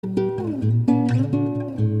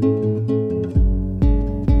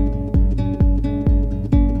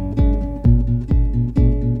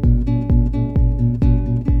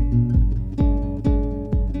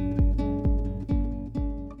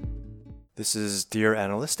This is Dear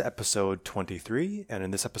Analyst, episode 23, and in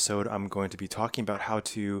this episode, I'm going to be talking about how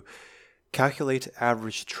to calculate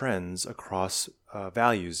average trends across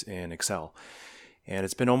values in Excel. And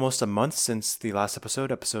it's been almost a month since the last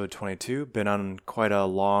episode, episode 22. Been on quite a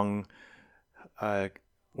long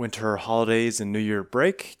winter holidays and New Year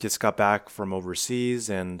break. Just got back from overseas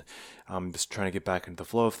and I'm just trying to get back into the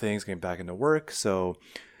flow of things, getting back into work. So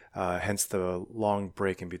hence the long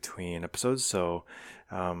break in between episodes. So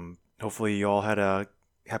hopefully you all had a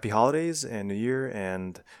happy holidays and New Year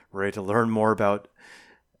and ready to learn more about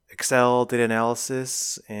Excel, data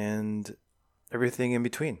analysis, and everything in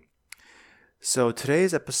between. So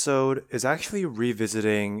today's episode is actually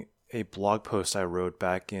revisiting a blog post I wrote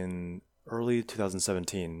back in early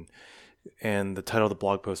 2017. And the title of the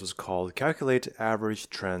blog post was called Calculate Average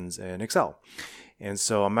Trends in Excel. And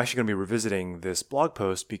so I'm actually going to be revisiting this blog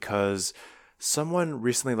post because someone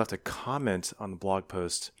recently left a comment on the blog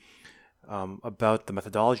post about the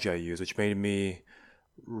methodology I use, which made me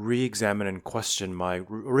re-examine and question my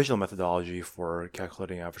original methodology for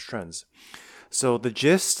calculating average trends. So the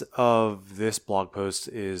gist of this blog post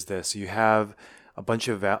is this: you have a bunch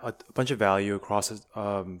of value across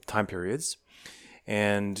time periods,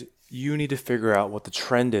 and you need to figure out what the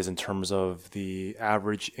trend is in terms of the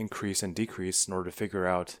average increase and decrease in order to figure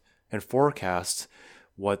out and forecast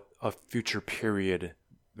what a future period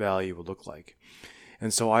value will look like.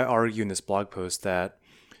 And so I argue in this blog post that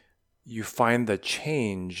you find the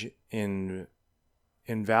change in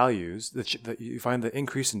values, that you find the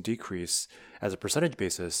increase and decrease as a percentage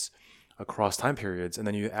basis across time periods, and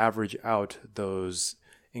then you average out those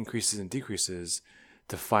increases and decreases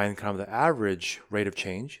to find kind of the average rate of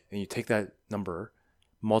change, and you take that number,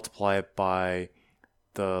 multiply it by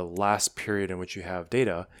the last period in which you have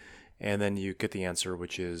data, and then you get the answer,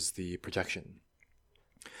 which is the projection.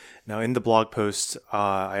 Now in the blog post,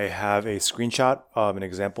 I have a screenshot of an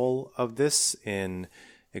example of this in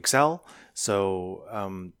Excel.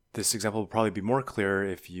 So this example will probably be more clear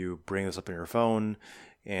if you bring this up on your phone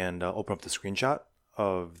and open up the screenshot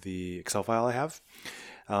of the Excel file I have.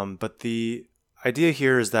 But the idea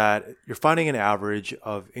here is that you're finding an average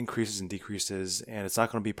of increases and decreases, and it's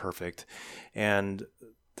not going to be perfect. And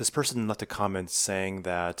this person left a comment saying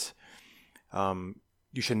that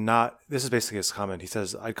you should not, this is basically his comment. He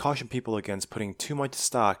says, "I'd caution people against putting too much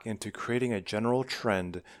stock into creating a general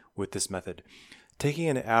trend with this method. Taking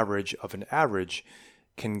an average of an average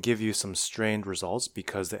can give you some strained results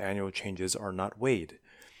because the annual changes are not weighed."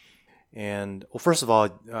 And well, first of all,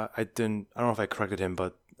 I don't know if I corrected him,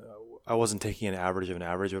 but I wasn't taking an average of an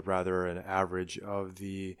average, but rather an average of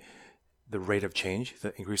the rate of change,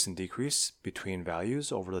 the increase and decrease between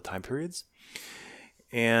values over the time periods.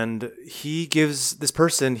 And he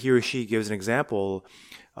or she gives an example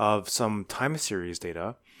of some time series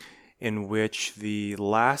data in which the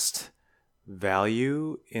last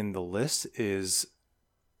value in the list is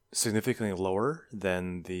significantly lower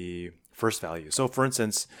than the first value. So for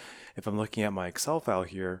instance, if I'm looking at my Excel file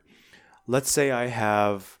here, let's say I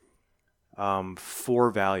have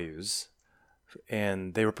 4 values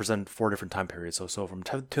and they represent 4 different time periods. So from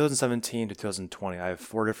 2017 to 2020, I have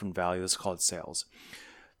 4 different values. Let's call it sales.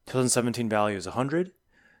 2017 value is 100,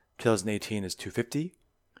 2018 is 250,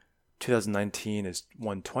 2019 is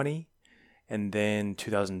 120, and then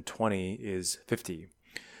 2020 is 50.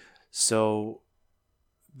 So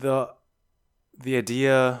the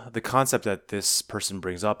concept that this person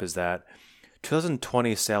brings up is that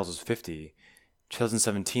 2020 sales was 50,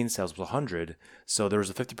 2017 sales was 100, so there was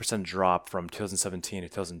a 50% drop from 2017 to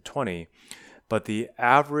 2020, but the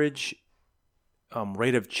average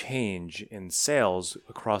rate of change in sales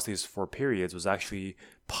across these 4 periods was actually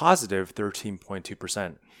positive 13.2%.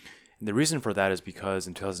 And the reason for that is because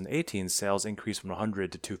in 2018, sales increased from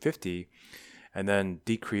 100 to 250 and then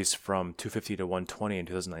decreased from 250 to 120 in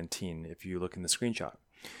 2019, if you look in the screenshot.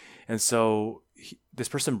 And so this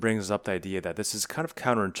person brings up the idea that this is kind of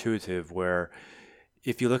counterintuitive, where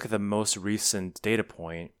if you look at the most recent data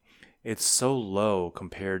point, it's so low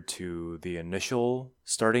compared to the initial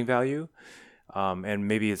starting value. And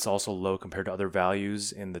maybe it's also low compared to other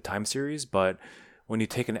values in the time series. But when you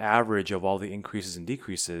take an average of all the increases and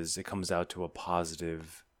decreases, it comes out to a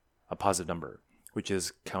positive number, which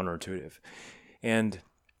is counterintuitive. And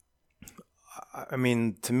I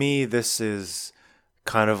mean, to me, this is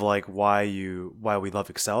kind of like why we love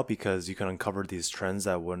Excel, because you can uncover these trends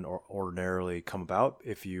that wouldn't ordinarily come about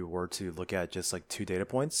if you were to look at just like 2 data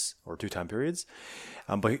points or 2 time periods.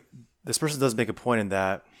 But this person does make a point in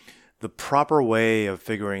that the proper way of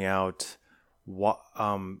figuring out what,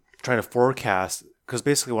 trying to forecast, because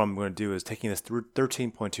basically what I'm going to do is taking this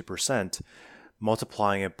 13.2%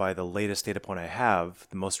 multiplying it by the latest data point I have,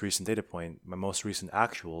 the most recent data point, my most recent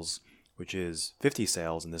actuals, which is 50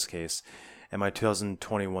 sales in this case, and my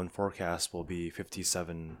 2021 forecast will be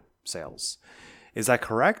 57 sales. Is that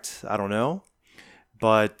correct? I don't know.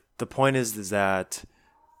 But the point is that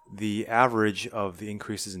the average of the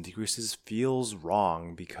increases and decreases feels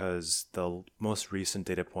wrong because the most recent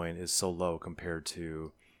data point is so low compared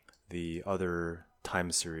to the other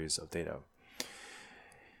time series of data.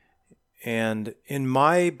 And in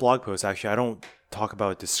my blog post, actually, I don't talk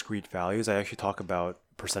about discrete values. I actually talk about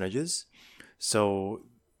percentages. So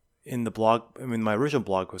in my original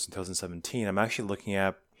blog post in 2017, I'm actually looking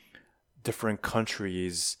at different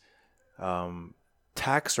countries'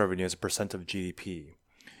 tax revenue as a percent of GDP.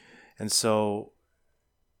 And so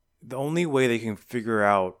the only way they can figure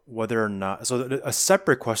out whether or not, so a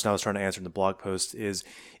separate question I was trying to answer in the blog post is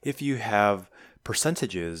if you have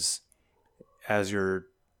percentages as your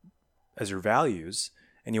values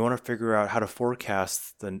and you want to figure out how to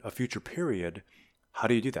forecast a future period, how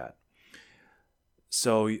do you do that?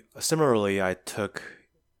 So similarly, I took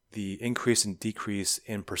the increase and decrease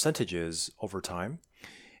in percentages over time,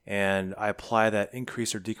 and I apply that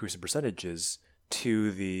increase or decrease in percentages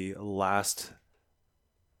to the last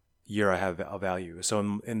year I have a value.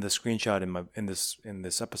 So in the screenshot in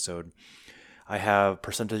this episode, I have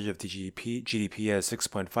percentage of the GDP as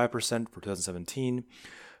 6.5% for 2017,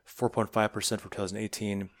 4.5% for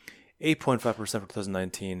 2018, 8.5% for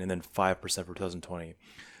 2019, and then 5% for 2020.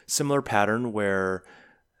 Similar pattern where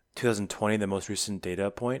 2020, the most recent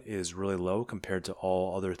data point, is really low compared to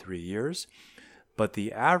all other 3 years. But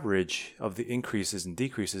the average of the increases and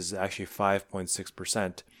decreases is actually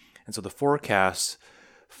 5.6%. And so the forecast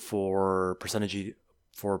for percent of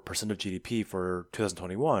GDP for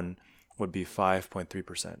 2021 would be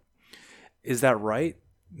 5.3%. Is that right?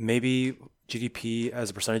 Maybe GDP as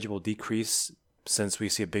a percentage will decrease since we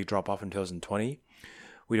see a big drop off in 2020.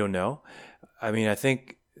 We don't know. I mean, I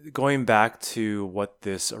think going back to what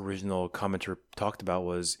this original commenter talked about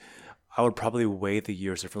was I would probably weigh the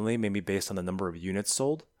years differently, maybe based on the number of units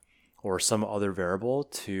sold or some other variable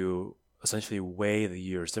to essentially weigh the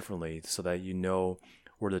years differently so that you know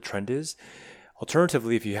where the trend is.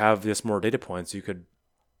 Alternatively, if you have just more data points, you could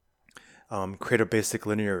create a basic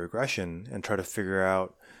linear regression and try to figure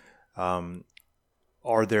out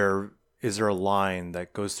is there a line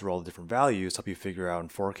that goes through all the different values to help you figure out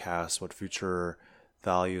and forecast what future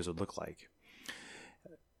values would look like.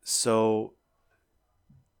 So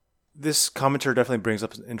this commenter definitely brings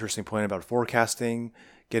up an interesting point about forecasting.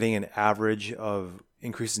 Getting an average of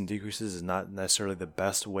increases and decreases is not necessarily the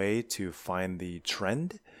best way to find the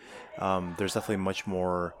trend. There's definitely much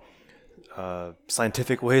more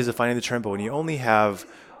scientific ways of finding the trend, but when you only have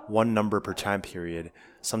one number per time period,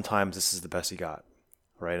 sometimes this is the best you got,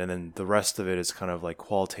 right? And then the rest of it is kind of like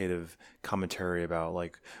qualitative commentary about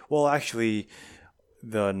like, well, actually,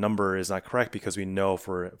 the number is not correct because we know,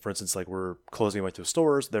 for instance, like we're closing a bunch of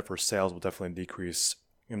stores, therefore sales will definitely decrease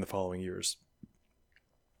in the following years.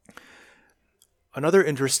 Another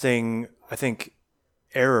interesting, I think,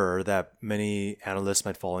 error that many analysts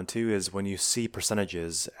might fall into is when you see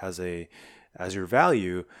percentages as your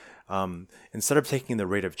value, instead of taking the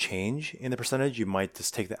rate of change in the percentage, you might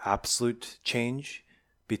just take the absolute change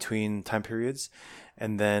between time periods,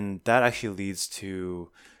 and then that actually leads to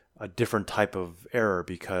a different type of error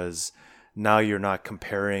because now you're not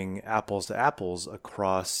comparing apples to apples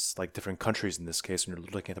across like different countries in this case when you're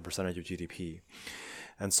looking at the percentage of GDP.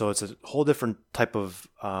 And so it's a whole different type of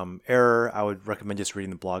error. I would recommend just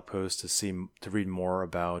reading the blog post to read more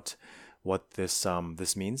about what this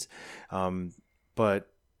means.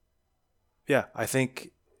 But yeah, I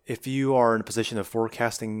think if you are in a position of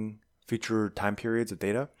forecasting future time periods of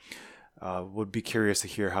data, would be curious to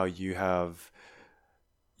hear how you have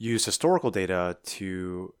used historical data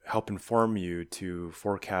to help inform you to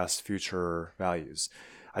forecast future values.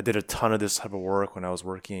 I did a ton of this type of work when I was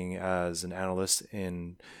working as an analyst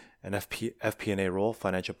in an FP&A role,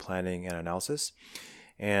 financial planning and analysis.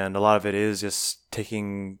 And a lot of it is just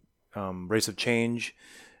taking rates of change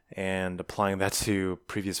and applying that to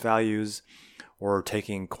previous values, or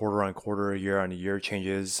taking quarter on quarter, year on year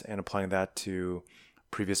changes and applying that to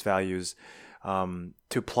previous values. To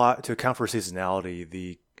account for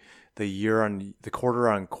seasonality, the quarter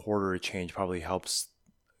on quarter change probably helps.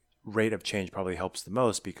 Rate of change probably helps the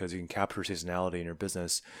most because you can capture seasonality in your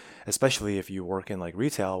business, especially if you work in like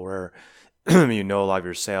retail where a lot of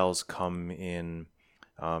your sales come in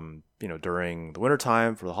during the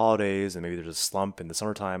wintertime for the holidays, and maybe there's a slump in the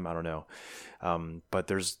summertime. I don't know. But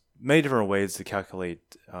there's many different ways to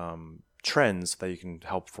calculate trends that you can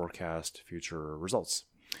help forecast future results.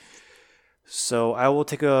 So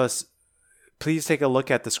please take a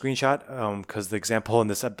look at the screenshot because the example in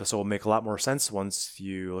this episode will make a lot more sense once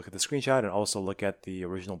you look at the screenshot and also look at the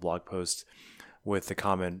original blog post with the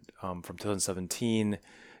comment from 2017,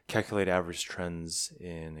 calculate average trends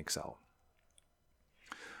in Excel.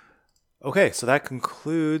 Okay, so that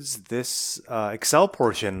concludes this Excel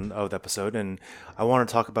portion of the episode, and I want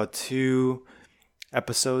to talk about two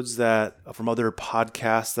episodes that from other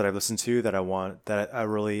podcasts that I've listened to that I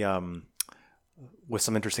really with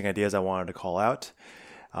some interesting ideas I wanted to call out.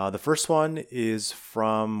 The first one is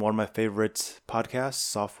from one of my favorite podcasts,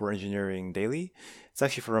 Software Engineering Daily. It's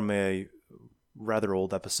actually from a rather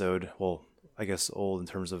old episode. Well, I guess old in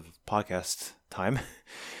terms of podcast time.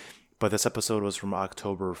 But this episode was from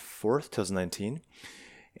October 4th, 2019.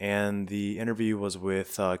 And the interview was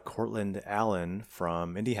with Cortland Allen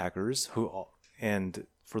from Indie Hackers, and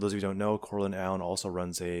for those of you who don't know, Cortland Allen also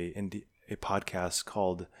runs a podcast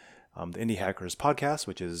called the Indie Hackers Podcast,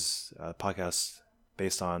 which is a podcast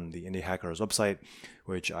based on the Indie Hackers website,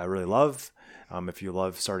 which I really love. If you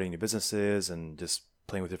love starting new businesses and just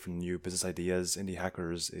playing with different new business ideas, Indie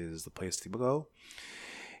Hackers is the place to go.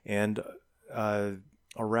 And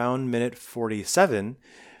around minute 47,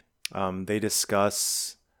 they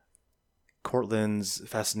discuss Cortland's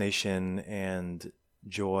fascination and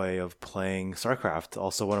joy of playing StarCraft,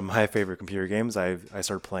 also one of my favorite computer games. I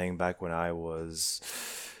started playing back when I was,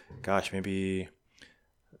 maybe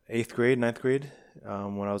 8th grade, 9th grade,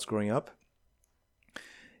 when I was growing up.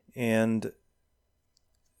 And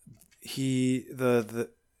I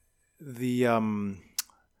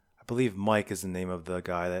believe Mike is the name of the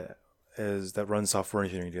guy that runs Software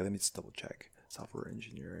Engineering Daily. Let me just double check. Software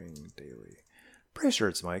Engineering Daily. Pretty sure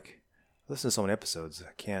it's Mike. I listened to so many episodes.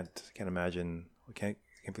 I can't imagine. I can't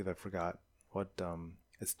believe I forgot what.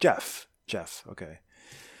 It's Jeff. Okay.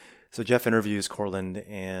 So Jeff interviews Cortland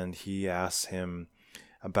and he asks him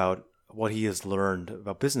about what he has learned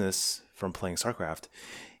about business from playing StarCraft,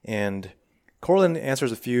 and Cortland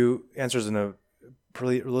answers in a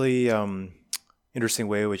really interesting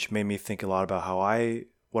way, which made me think a lot about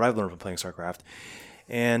what I've learned from playing StarCraft.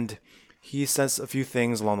 And he says a few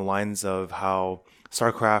things along the lines of how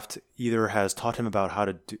StarCraft either has taught him about how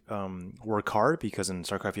to work hard, because in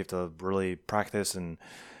StarCraft you have to really practice and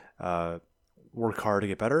work hard to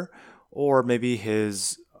get better, or maybe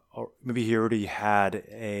he already had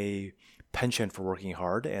a penchant for working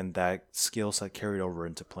hard, and that skill set carried over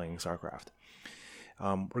into playing StarCraft.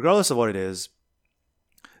 Regardless of what it is,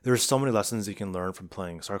 there's so many lessons you can learn from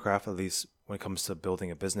playing StarCraft, at least when it comes to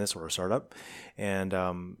building a business or a startup. And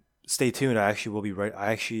stay tuned. I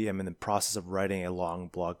actually am in the process of writing a long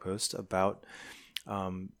blog post about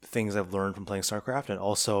things I've learned from playing StarCraft, and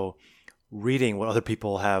also reading what other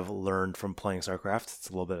people have learned from playing StarCraft. It's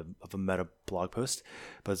a little bit of a meta blog post,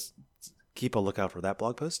 but keep a lookout for that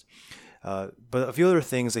blog post. But a few other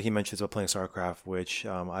things that he mentions about playing StarCraft, which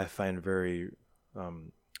I find very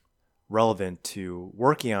relevant to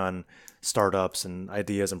working on startups and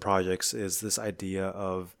ideas and projects, is this idea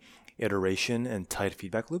of iteration and tight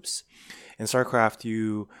feedback loops. In StarCraft,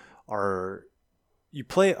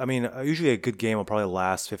 usually a good game will probably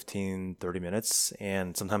last 15, 30 minutes,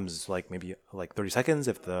 and sometimes maybe 30 seconds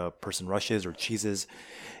if the person rushes or cheeses.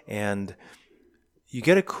 And you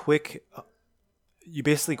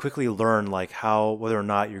basically quickly learn whether or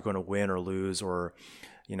not you're going to win or lose, or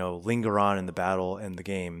linger on in the battle and the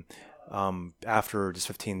game after just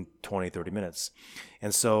 15, 20, 30 minutes.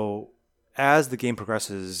 And so as the game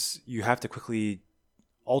progresses, you have to quickly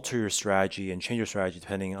alter your strategy and change your strategy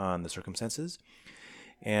depending on the circumstances.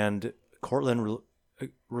 And Cortland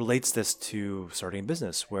relates this to starting a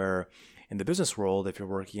business, where in the business world, if you're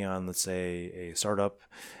working on, let's say, a startup,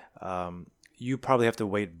 you probably have to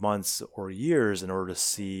wait months or years in order to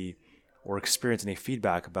see or experience any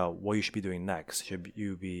feedback about what you should be doing next. Should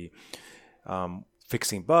you be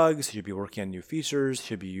fixing bugs? Should you be working on new features?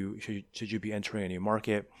 Should you be entering a new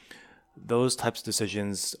market? Those types of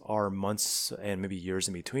decisions are months and maybe years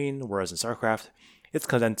in between, whereas in StarCraft, it's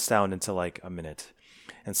condensed down into a minute.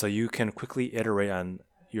 And so you can quickly iterate on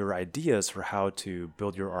your ideas for how to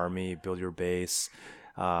build your army, build your base,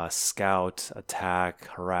 scout, attack,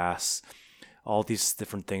 harass, all these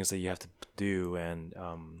different things that you have to do and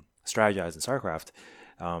strategize in StarCraft.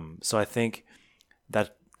 So I think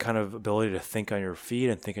that kind of ability to think on your feet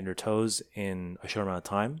and think on your toes in a short amount of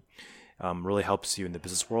time really helps you in the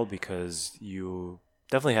business world, because you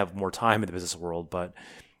definitely have more time in the business world, but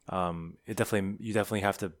you definitely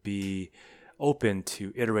have to be open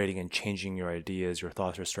to iterating and changing your ideas, your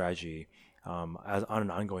thoughts, your strategy on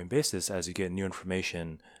an ongoing basis as you get new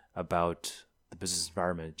information about the business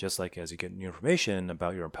environment, just like as you get new information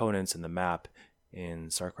about your opponents and the map in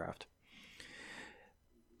StarCraft.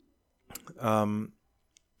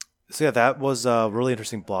 So yeah, that was a really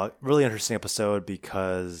interesting episode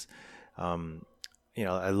because,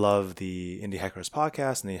 I love the Indie Hackers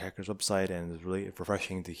podcast and the Indie Hackers website, and it's really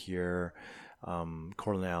refreshing to hear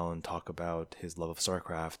Cortland Allen talk about his love of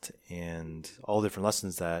StarCraft and all the different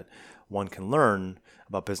lessons that one can learn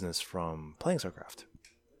about business from playing StarCraft.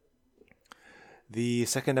 The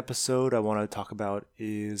second episode I want to talk about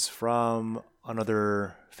is from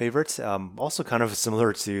another favorite, also kind of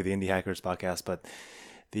similar to the Indie Hackers podcast, but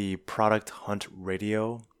the Product Hunt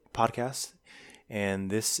Radio podcast. And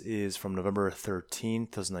this is from November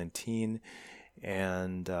 13th, 2019.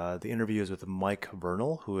 And the interview is with Mike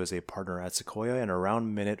Vernal, who is a partner at Sequoia. And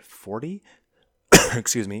around minute 40,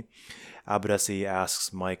 excuse me, Abadesi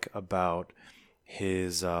asks Mike about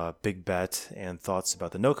his big bet and thoughts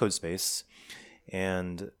about the no-code space.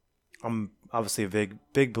 And I'm obviously a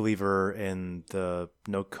big believer in the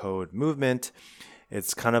no-code movement.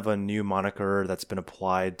 It's kind of a new moniker that's been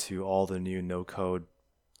applied to all the new no-code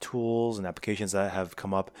tools and applications that have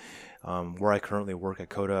come up. Where I currently work at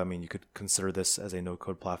Coda, I mean, you could consider this as a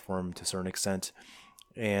no-code platform to a certain extent.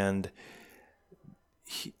 And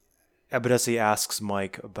Abadesi asks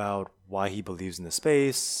Mike about why he believes in the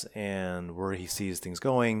space and where he sees things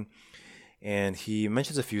going. And he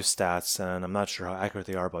mentions a few stats, and I'm not sure how accurate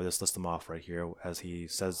they are, but I'll just list them off right here as he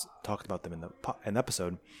talked about them in the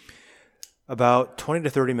episode. About 20 to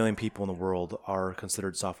 30 million people in the world are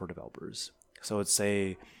considered software developers. So it's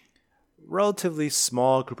a relatively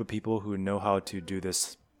small group of people who know how to do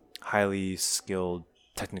this highly skilled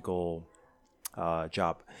technical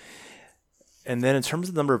job. And then in terms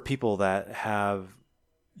of the number of people that have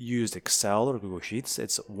used Excel or Google Sheets,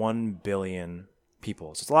 it's 1 billion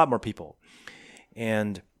people. So it's a lot more people.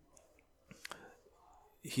 And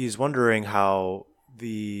he's wondering how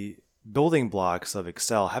the building blocks of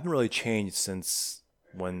Excel haven't really changed since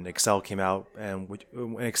when Excel came out, and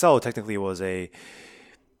when Excel technically was a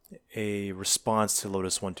response to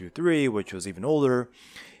Lotus 1-2-3, which was even older.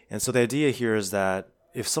 And so the idea here is that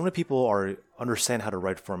if so many people understand how to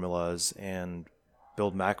write formulas and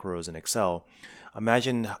build macros in Excel,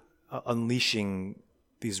 imagine unleashing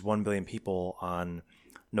these 1 billion people on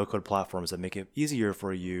no-code platforms that make it easier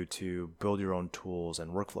for you to build your own tools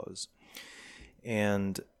and workflows.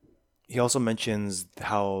 And he also mentions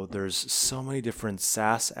how there's so many different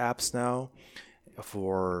SaaS apps now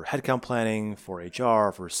for headcount planning, for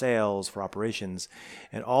HR, for sales, for operations,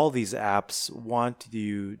 and all these apps want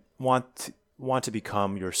to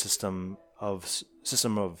become your system of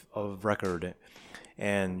record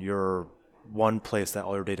and your one place that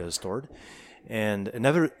all your data is stored. And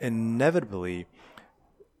inevitably,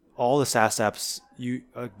 all the SaaS apps,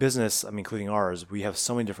 business, including ours, we have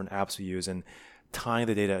so many different apps we use, and tying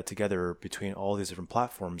the data together between all these different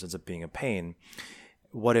platforms ends up being a pain.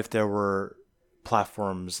 What if there were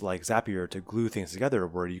platforms like Zapier to glue things together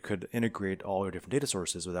where you could integrate all your different data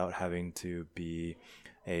sources without having to be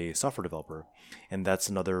a software developer? And that's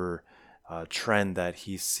another trend that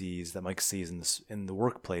Mike sees in the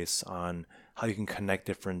workplace on how you can connect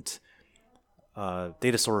different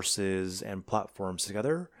data sources and platforms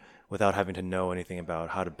together without having to know anything about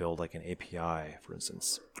how to build like an API, for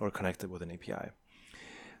instance, or connect it with an API.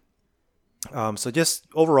 So just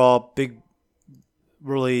overall, this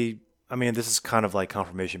is kind of like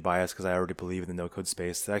confirmation bias because I already believe in the no-code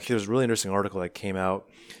space. Actually, there's a really interesting article that came out,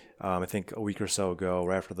 I think a week or so ago,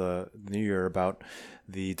 right after the new year, about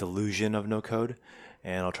the delusion of no-code.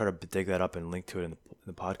 And I'll try to dig that up and link to it in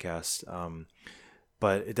the podcast.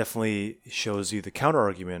 But it definitely shows you the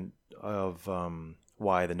counter-argument of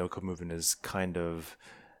why the no-code movement is kind of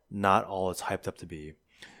not all it's hyped up to be.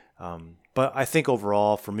 But I think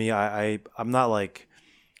overall, for me, I'm not like...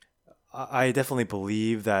 I definitely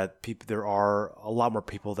believe that there are a lot more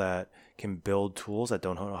people that can build tools that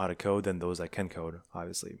don't know how to code than those that can code,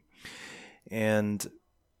 obviously. And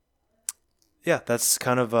yeah, that's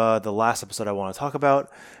kind of the last episode I want to talk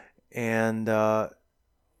about. And I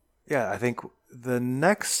think I'm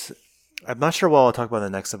not sure what I'll talk about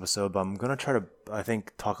in the next episode, but I'm going to try to,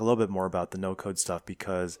 talk a little bit more about the no-code stuff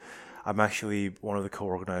because I'm actually one of the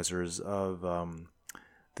co-organizers of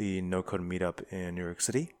the no-code meetup in New York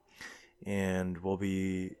City. And we'll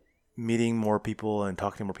be meeting more people and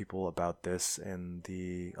talking to more people about this in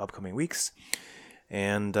the upcoming weeks.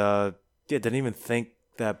 And didn't even think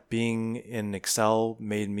that being in Excel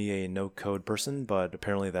made me a no-code person, but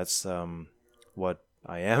apparently that's what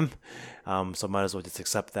I am. So might as well just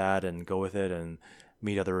accept that and go with it and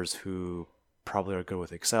meet others who probably are good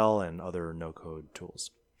with Excel and other no-code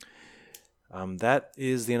tools. That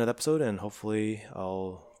is the end of the episode, and hopefully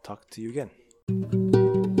I'll talk to you again.